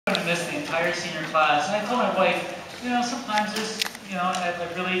going to miss the entire senior class. And I told my wife, sometimes there's, I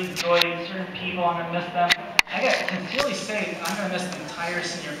really enjoy certain people, I'm going to miss them. I can sincerely say I'm going to miss the entire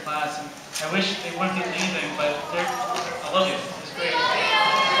senior class. And I wish they wouldn't be leaving, but I love you. It's great.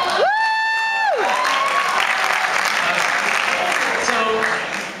 So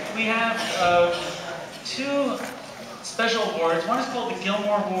we have two special awards. One is called the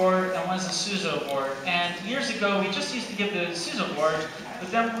Gilmore Award and one is the Sousa Award. And years ago, we just used to give the Sousa Award, but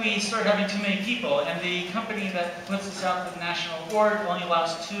then we started having too many people. And the company that puts this out for the National Award only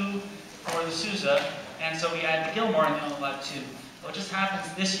allows 2 for the Sousa. And so we add the Gilmore and they only allow 2. What just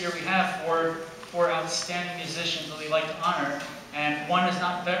happens this year, we have four outstanding musicians that we like to honor. And one is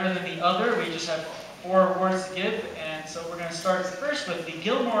not better than the other. We just have 4 awards to give, and so we're going to start first with the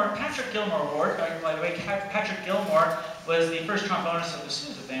Patrick Gilmore Award. By the way, Patrick Gilmore was the first trombonist of the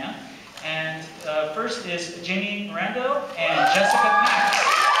Sousa band. And first is Jamie Mirando and Jessica Pax.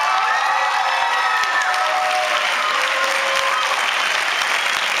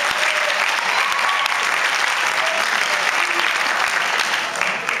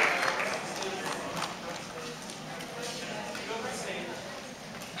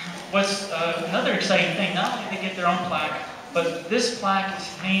 What's another exciting thing, not only do they get their own plaque, but this plaque is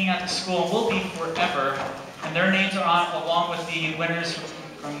hanging at the school and will be forever. And their names are on along with the winners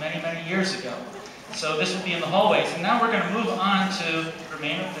from many, many years ago. So this will be in the hallways. And now we're going to move on to,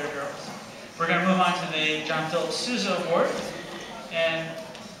 remain with their girls. We're going to move on to the John Philip Sousa Award. And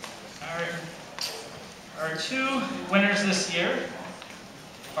our 2 winners this year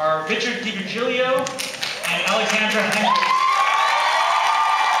are Richard DiVirgilio and Alexandra Henry.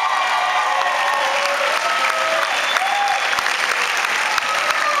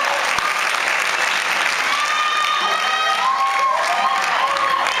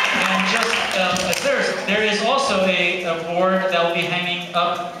 There is also an award that will be hanging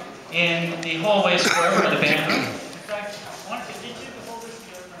up in the hallways forever in the band room. In fact, I want to get you to hold this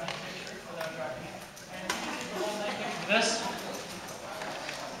together for a picture without dropping it. And you can hold that picture for this.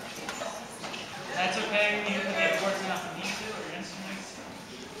 That's okay, even if the award's not for these 2 or your instruments.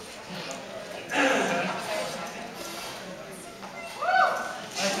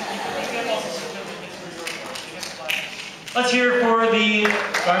 Let's hear it for the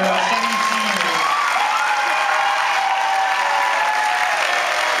singing seniors.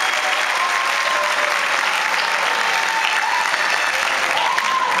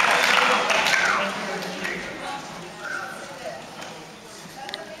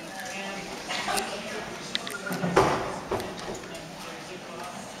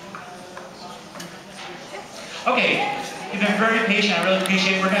 Okay, you've been very patient. I really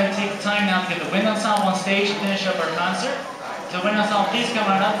appreciate it. We're going to take the time now to get the wind ensemble on stage to finish up our concert. So wind ensemble, please come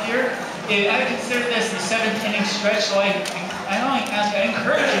on up here. I consider this the 7th inning stretch, so I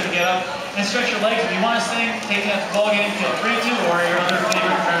encourage you to get up and stretch your legs. If you want to sing, take it at the ball game, feel free to, or your other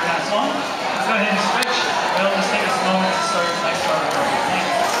favorite kind of song. Go ahead and stretch. It'll just take us a moment to start.